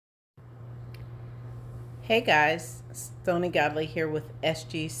Hey guys, Stony Godly here with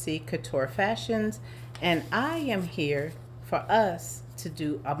SGC Couture Fashions, and I am here for us to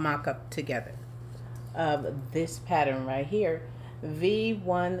do a mock-up together of this pattern right here,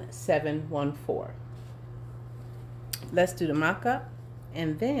 V1714. Let's do the mock-up,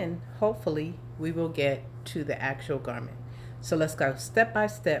 and then hopefully we will get to the actual garment. So let's go step by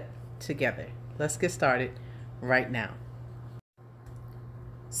step together. Let's get started right now.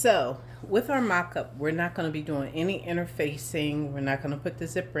 So with our mock-up, we're not going to be doing any interfacing. We're not going to put the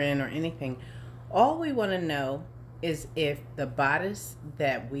zipper in or anything. All we want to know is if the bodice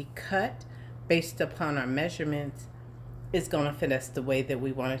that we cut based upon our measurements is going to fit us the way that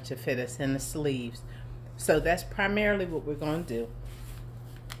we want it to fit us in the sleeves. So that's primarily what we're going to do.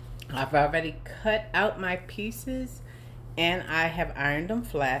 I've already cut out my pieces and I have ironed them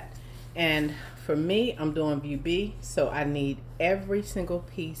flat. And for me, I'm doing view B, so I need every single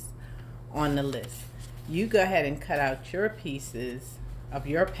piece on the list. You go ahead and cut out your pieces of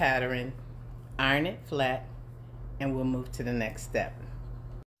your pattern, iron it flat, and we'll move to the next step.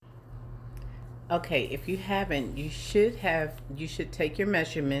 Okay, if you haven't, you should take your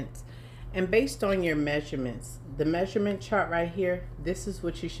measurements, and based on your measurements, the measurement chart right here, this is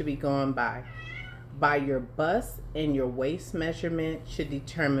what you should be going by. By your bust and your waist measurement should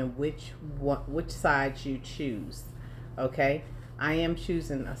determine which size you choose. Okay, I am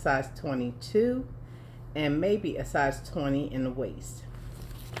choosing a size 22 and maybe a size 20 in the waist.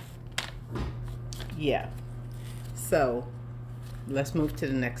 Yeah, so let's move to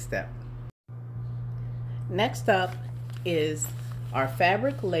the next step. Next up is our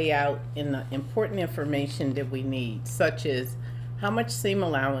fabric layout and the important information that we need, such as how much seam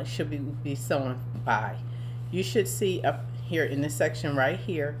allowance should we be sewing by. You should see up here in this section right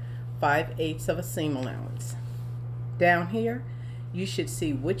here 5/8 of a seam allowance. Down here you should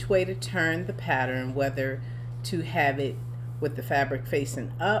see which way to turn the pattern, whether to have it with the fabric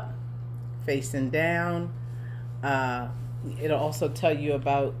facing up, facing down. It'll also tell you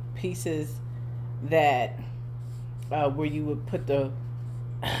about pieces that where you would put the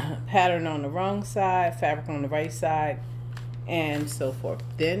pattern on the wrong side, fabric on the right side, and so forth.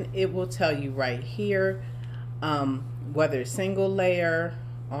 Then it will tell you right here whether it's single layer,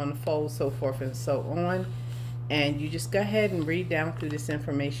 on fold, so forth and so on. And you just go ahead and read down through this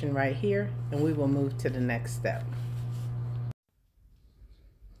information right here, and we will move to the next step.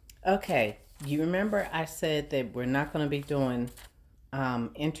 Okay, you remember I said that we're not going to be doing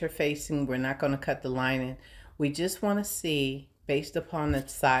interfacing. We're not going to cut the lining. We just want to see, based upon the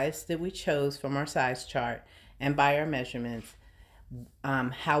size that we chose from our size chart and by our measurements,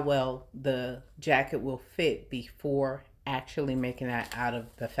 how well the jacket will fit before actually making that out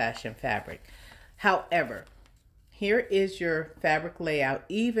of the fashion fabric. However, here is your fabric layout,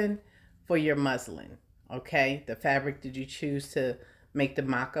 even for your muslin. Okay, the fabric that you choose to make the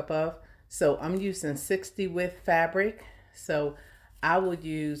mock-up of. So I'm using 60 width fabric, so I would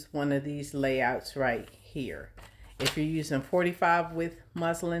use one of these layouts right here. If you're using 45 width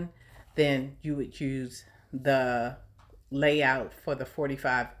muslin, then you would use the layout for the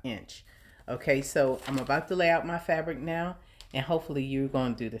 45-inch. Okay, so I'm about to lay out my fabric now, and hopefully you're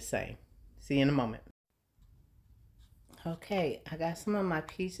going to do the same. See you in a moment. Okay, I got some of my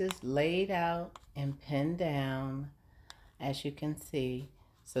pieces laid out and pinned down, as you can see.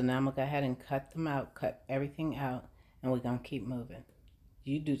 So now I'm going to go ahead and cut them out, cut everything out, and we're going to keep moving.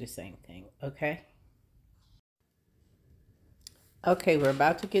 You do the same thing, okay? Okay, we're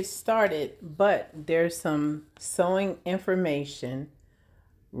about to get started, but there's some sewing information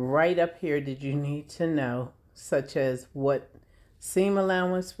right up here that you need to know, such as what seam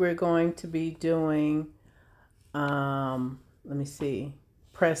allowance we're going to be doing. Let me see,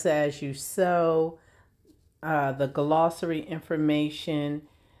 press as you sew, the glossary information.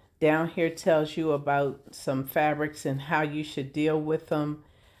 Down here tells you about some fabrics and how you should deal with them.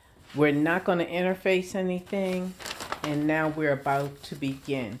 We're not going to interface anything, and now we're about to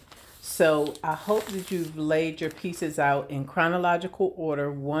begin. So I hope that you've laid your pieces out in chronological order,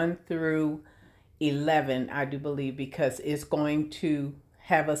 1 through 11, I do believe, because it's going to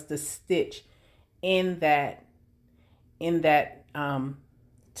have us to stitch in that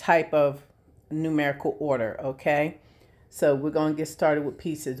type of numerical order. Okay, so we're going to get started with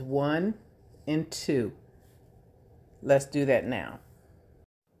pieces 1 and 2. Let's do that now.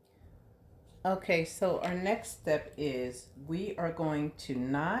 Okay, so our next step is we are going to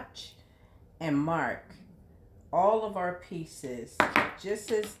notch and mark all of our pieces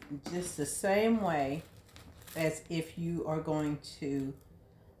just the same way as if you are going to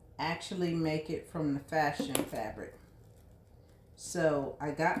actually make it from the fashion fabric. So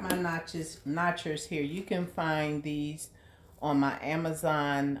I got my notchers here. You can find these on my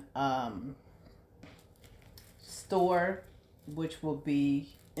Amazon store, which will be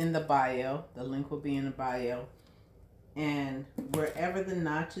in the bio. The link will be in the bio. And wherever the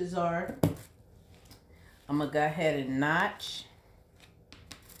notches are, I'm going to go ahead and notch.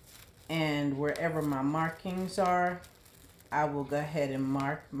 And wherever my markings are, I will go ahead and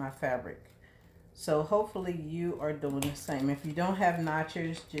mark my fabric. So hopefully you are doing the same. If you don't have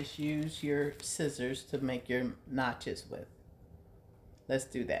notchers, just use your scissors to make your notches with. Let's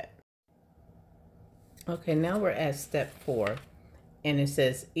do that. Okay, now we're at step 4. And it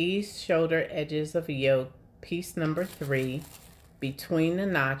says ease shoulder edges of yoke, piece number 3, between the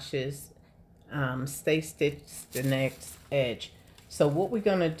notches, stay stitched the next edge. So what we're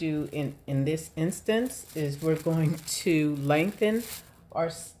going to do in this instance is we're going to lengthen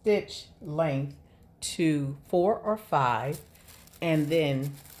our stitch length to 4 or 5, and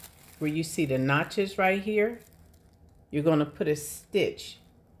then where you see the notches right here, you're going to put a stitch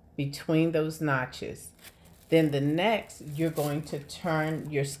between those notches. Then the next, you're going to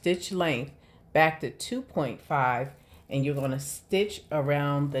turn your stitch length back to 2.5, and you're going to stitch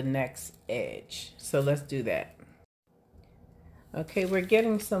around the next edge. So let's do that. Okay, we're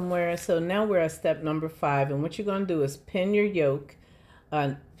getting somewhere. So now we're at step number 5, and what you're going to do is pin your yoke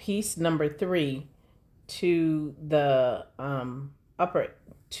on piece number 3 to the upper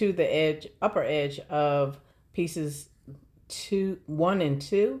edge of pieces 1 and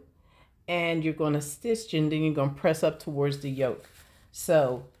 2, and you're going to stitch, and then you're going to press up towards the yoke.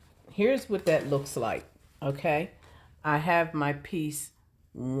 So here's what that looks like. Okay, I have my piece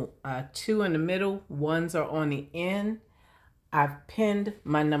 2 in the middle, 1s are on the end. I've pinned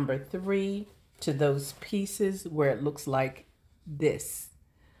my number 3 to those pieces where it looks like this.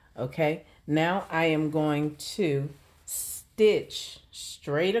 Okay, now I am going to stitch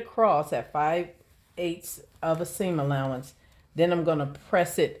straight across at 5/8 of a seam allowance. Then I'm going to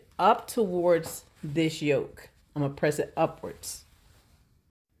press it up towards this yoke. I'm going to press it upwards.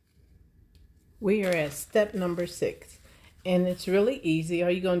 We are at step number 6, and it's really easy.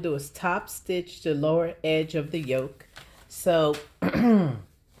 All you're going to do is top stitch the lower edge of the yoke. So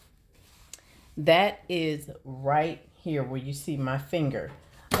that is right here where you see my finger.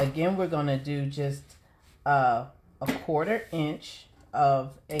 Again, we're going to do just a 1/4 inch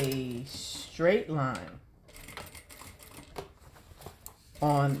of a straight line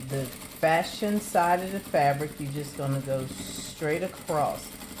on the fashion side of the fabric. You're just going to go straight across.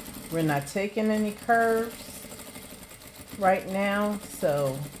 We're not taking any curves right now,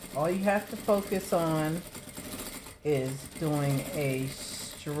 so all you have to focus on is doing a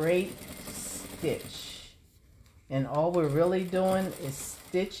straight stitch. And all we're really doing is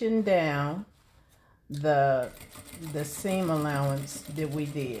stitching down the seam allowance that we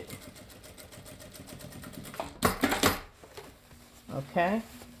did. Okay?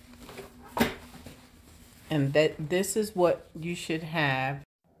 And this is what you should have.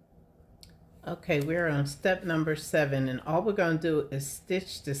 Okay, we're on step number 7, and all we're going to do is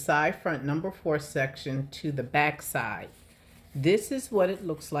stitch the side front number 4 section to the back side. This is what it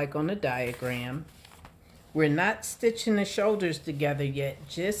looks like on the diagram. We're not stitching the shoulders together yet,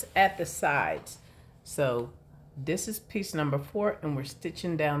 just at the sides. So this is piece number 4, and we're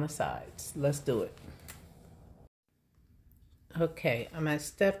stitching down the sides. Let's do it. Okay, I'm at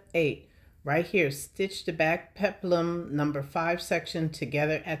step 8. Right here, stitch the back peplum number 5 section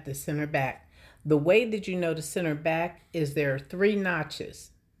together at the center back. The way that you know the center back is there are 3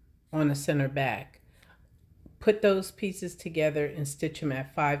 notches on the center back. Put those pieces together and stitch them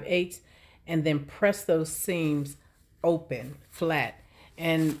at 5/8, and then press those seams open, flat.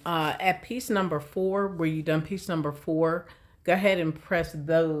 And at piece number 4, where you done piece number 4, go ahead and press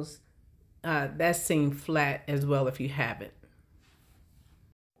those that seam flat as well if you have it.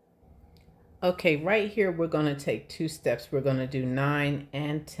 Okay, right here we're going to take 2 steps. We're going to do 9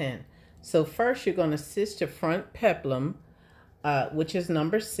 and 10. So first you're going to stitch the front peplum, which is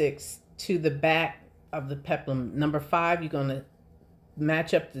number 6, to the back of the peplum. Number 5, you're going to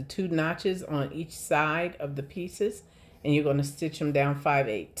match up the 2 notches on each side of the pieces, and you're going to stitch them down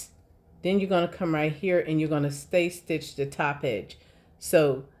 5/8. Then you're going to come right here and you're going to stay stitch the top edge.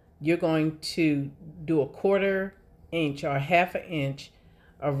 So you're going to do a 1/4 inch or 1/2 inch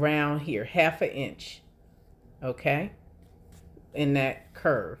around here, 1/2 inch, okay, in that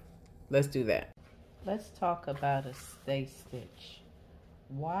curve. Let's do that. Let's talk about a stay stitch.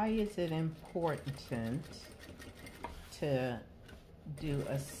 Why is it important to do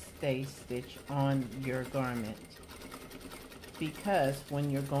a stay stitch on your garment? Because when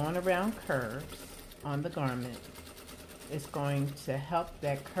you're going around curves on the garment, is going to help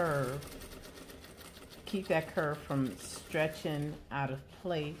that curve, keep that curve from stretching out of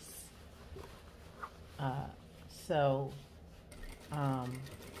place. So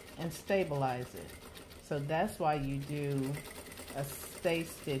and stabilize it. So that's why you do a stay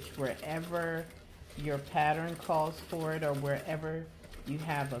stitch wherever your pattern calls for it, or wherever you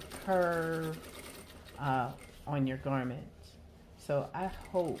have a curve on your garment. So I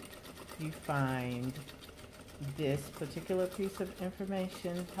hope you find this particular piece of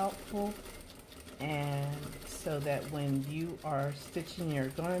information helpful, and so that when you are stitching your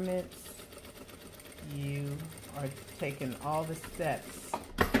garments, you are taking all the steps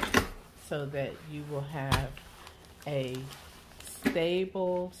so that you will have a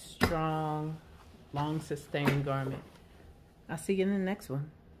stable, strong, long-sustaining garment. I'll see you in the next one.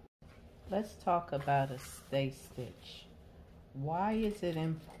 Let's talk about a stay stitch. Why is it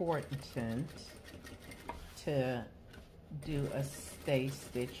important to do a stay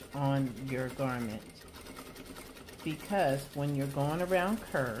stitch on your garment? Because when you're going around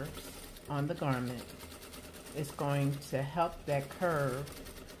curves on the garment, it's going to help that curve,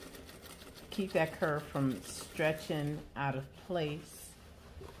 keep that curve from stretching out of place.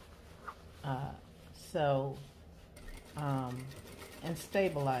 And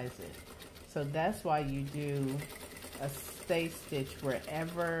stabilize it. So that's why you do a stay stitch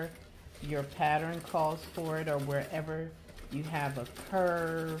wherever your pattern calls for it, or wherever you have a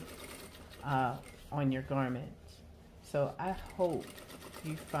curve on your garment. So I hope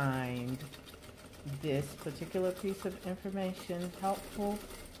you find this particular piece of information helpful,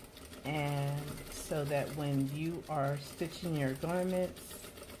 and so that when you are stitching your garments,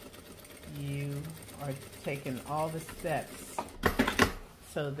 you are taking all the steps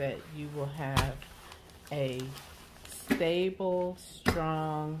so that you will have a stable,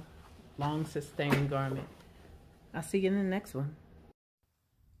 strong, long-sustaining garment. I'll see you in the next one.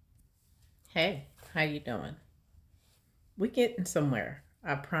 Hey, how you doing? We're getting somewhere.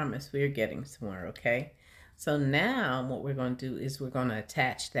 I promise we're getting somewhere, okay? So now what we're going to do is we're going to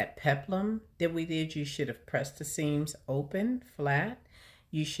attach that peplum that we did. You should have pressed the seams open, flat.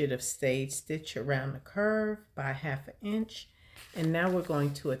 You should have stayed stitch around the curve by 1/2 inch. And now we're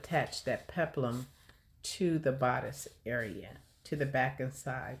going to attach that peplum to the bodice area, to the back and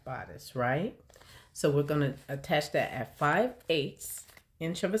side bodice, right? So we're going to attach that at 5/8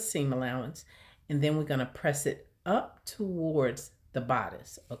 inch of a seam allowance, and then we're going to press it up towards the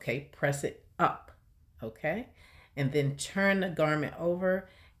bodice, okay? Press it up, okay? And then turn the garment over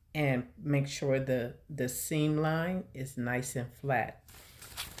and make sure the seam line is nice and flat.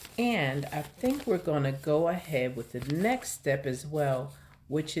 And I think we're going to go ahead with the next step as well,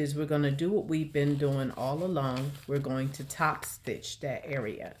 which is we're going to do what we've been doing all along. We're going to top stitch that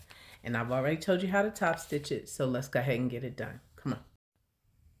area. And I've already told you how to top stitch it, so let's go ahead and get it done. Come on.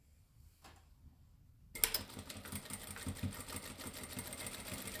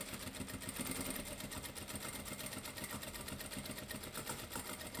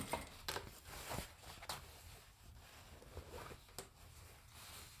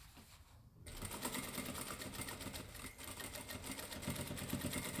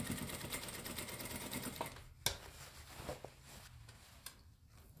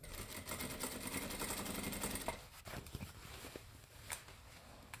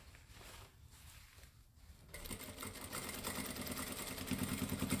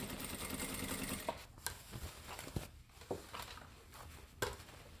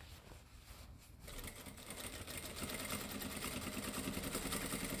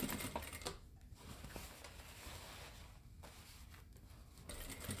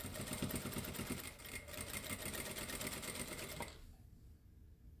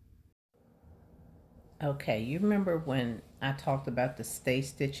 Okay, you remember when I talked about the stay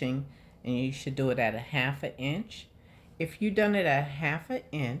stitching and you should do it at 1/2 inch? If you done it at 1/2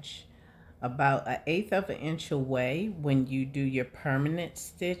 inch, about 1/8 of an inch away when you do your permanent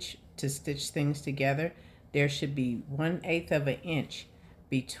stitch to stitch things together, there should be 1/8 of an inch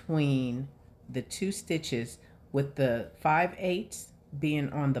between the two stitches, with the 5/8 being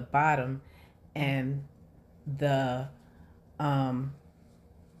on the bottom and the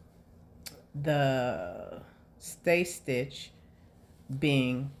stay stitch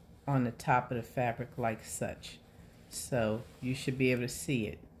being on the top of the fabric like such. So you should be able to see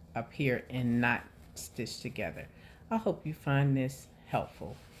it up here and not stitched together. I hope you find this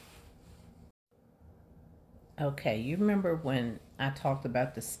helpful. Okay, you remember when I talked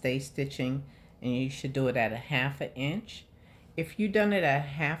about the stay stitching and you should do it at 1/2 inch? If you done it at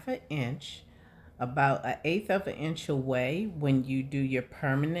 1/2 inch, about 1/8 of an inch away when you do your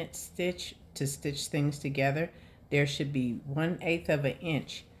permanent stitch to stitch things together, there should be 1/8 of an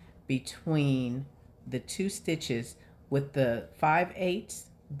inch between the two stitches, with the 5/8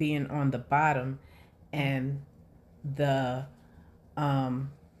 being on the bottom and the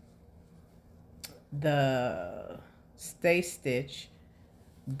stay stitch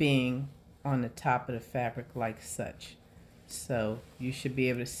being on the top of the fabric like such. So you should be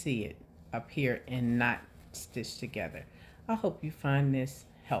able to see it up here and not stitched together. I hope you find this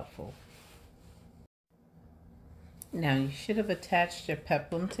helpful. Now you should have attached your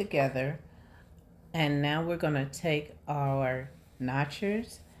peplum together, and now we're going to take our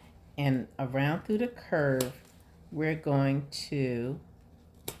notchers and around through the curve we're going to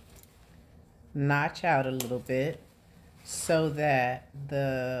notch out a little bit so that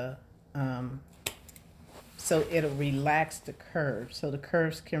the so it'll relax the curve, so the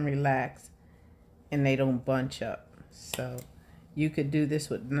curves can relax and they don't bunch up. So you could do this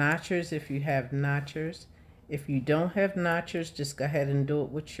with notchers if you have notchers. If you don't have notchers, just go ahead and do it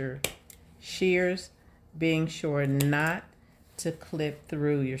with your shears, being sure not to clip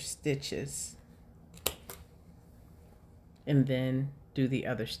through your stitches, and then do the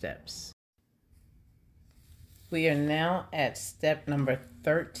other steps. We are now at step number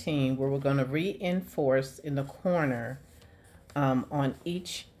 13, where we're going to reinforce in the corner on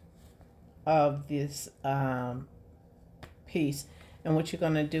each of this piece. And what you're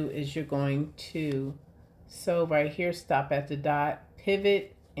going to do is you're going to sew right here, stop at the dot,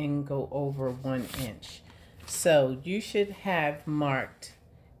 pivot, and go over 1 inch. So you should have marked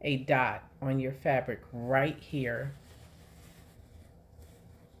a dot on your fabric right here.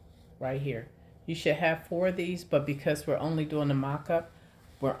 Right here. You should have 4 of these, but because we're only doing the mock-up,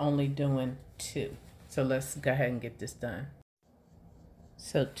 we're only doing 2. So let's go ahead and get this done.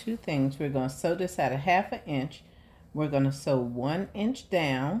 So 2 things. We're going to sew this at a 1/2 inch. We're going to sew 1 inch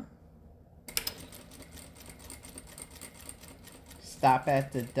down. Stop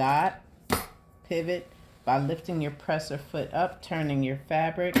at the dot. Pivot by lifting your presser foot up, turning your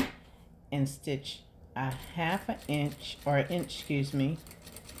fabric, and stitch a 1/2 inch, or an inch, excuse me,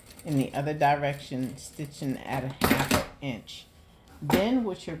 in the other direction, stitching at a 1/2 inch. Then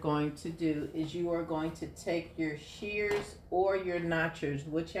what you're going to do is you are going to take your shears or your notchers,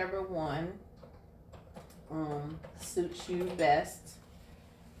 whichever one suits you best,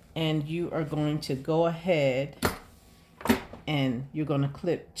 and you are going to go ahead and you're going to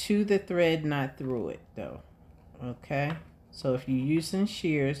clip to the thread, not through it though. Okay, so if you're using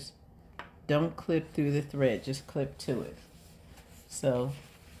shears, don't clip through the thread, just clip to it. So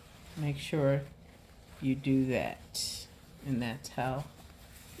make sure you do that, and that's how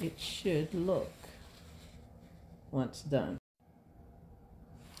it should look once done.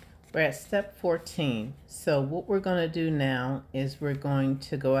 We're at step 14. So what we're going to do now is we're going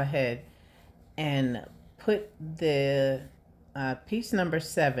to go ahead and put the piece number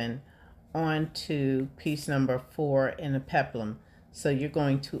 7 onto piece number 4 in the peplum. So you're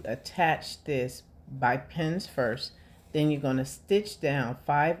going to attach this by pins first. Then you're going to stitch down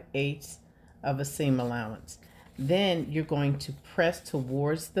 5/8 of a seam allowance. Then you're going to press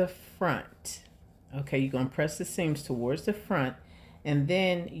towards the front. Okay, you're going to press the seams towards the front, and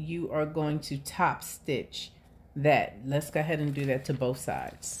then you are going to top stitch that. Let's go ahead and do that to both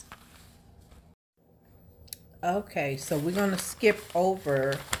sides. Okay, so we're going to skip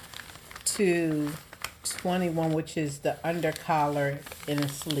over to 21, which is the under collar and a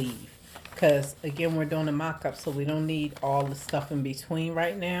sleeve. Because again, we're doing a mock-up, so we don't need all the stuff in between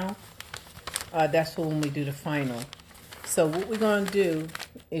right now. That's for when we do the final. So what we're going to do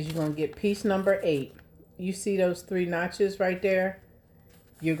is you're going to get piece number 8. You see those 3 notches right there?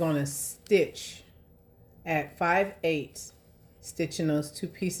 You're going to stitch at 5/8, stitching those 2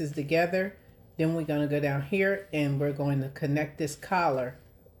 pieces together. Then we're going to go down here and we're going to connect this collar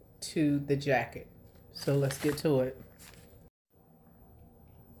to the jacket. So let's get to it.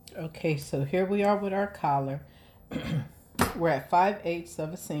 Okay, so here we are with our collar. We're at 5/8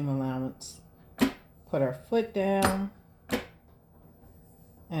 of a seam allowance. Put our foot down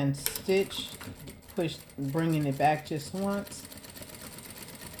and stitch, push, bringing it back just once.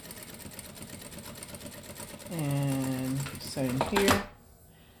 And same here.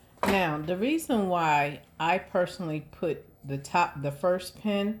 Now, the reason why I personally put the first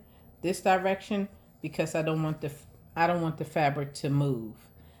pin this direction, because I don't want the fabric to move.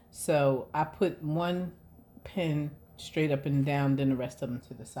 So I put 1 pin straight up and down, then the rest of them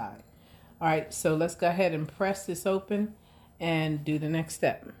to the side. All right, so let's go ahead and press this open and do the next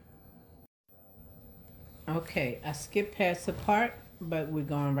step. Okay, I skipped past the part, but we're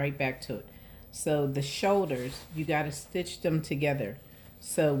going right back to it. So the shoulders, you got to stitch them together.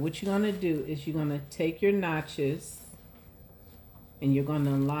 So what you're going to do is you're going to take your notches and you're going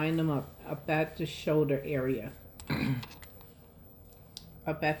to line them up at the shoulder area.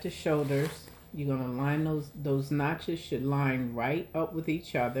 Up at the shoulders, you're going to line those notches should line right up with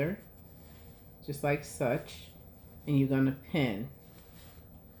each other, just like such. And you're going to pin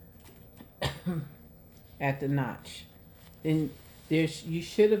at the notch. Then you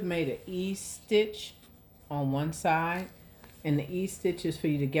should have made an E stitch on one side, and the E stitch is for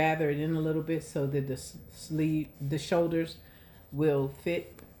you to gather it in a little bit so that the shoulders will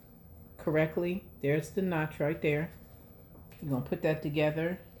fit correctly. There's the notch right there. You're gonna put that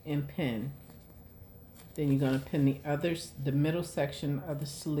together and pin. Then you're gonna pin the middle section of the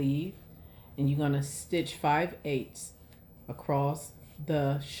sleeve, and you're gonna stitch 5/8 across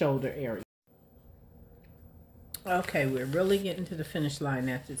the shoulder area. Okay, we're really getting to the finish line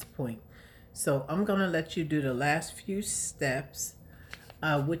at this point. So I'm gonna let you do the last few steps,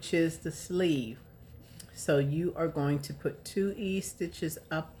 which is the sleeve. So you are going to put 2 E stitches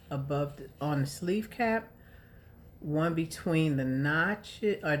up above on the sleeve cap, one between the notch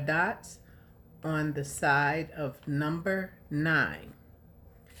or dots on the side of number 9.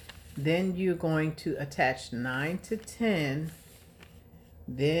 Then you're going to attach 9 to 10.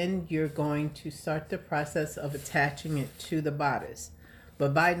 Then you're going to start the process of attaching it to the bodice.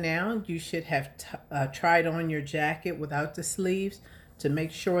 But by now you should have tried on your jacket without the sleeves to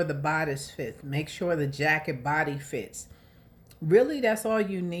make sure the bodice fits. Make sure the jacket body fits. Really, that's all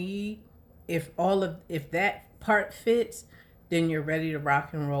you need. If that part fits, then you're ready to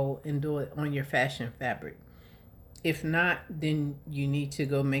rock and roll and do it on your fashion fabric. If not, then you need to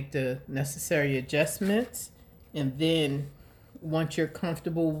go make the necessary adjustments, and then once you're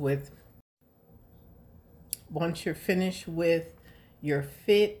finished with your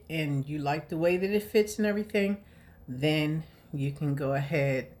fit and you like the way that it fits and everything, then you can go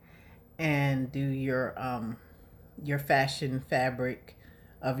ahead and do your fashion fabric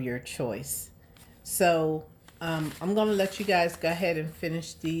of your choice. So I'm gonna let you guys go ahead and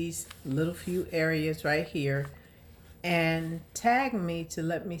finish these little few areas right here and tag me to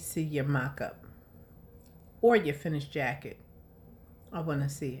let me see your mock-up or your finished jacket. I want to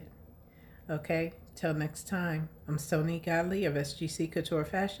see it. Okay, till next time, I'm Sony Godley of SGC Couture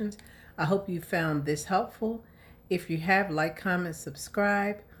Fashions. I hope you found this helpful. If you have, like, comment,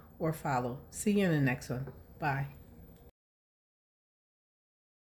 subscribe, or follow. See you in the next one. Bye.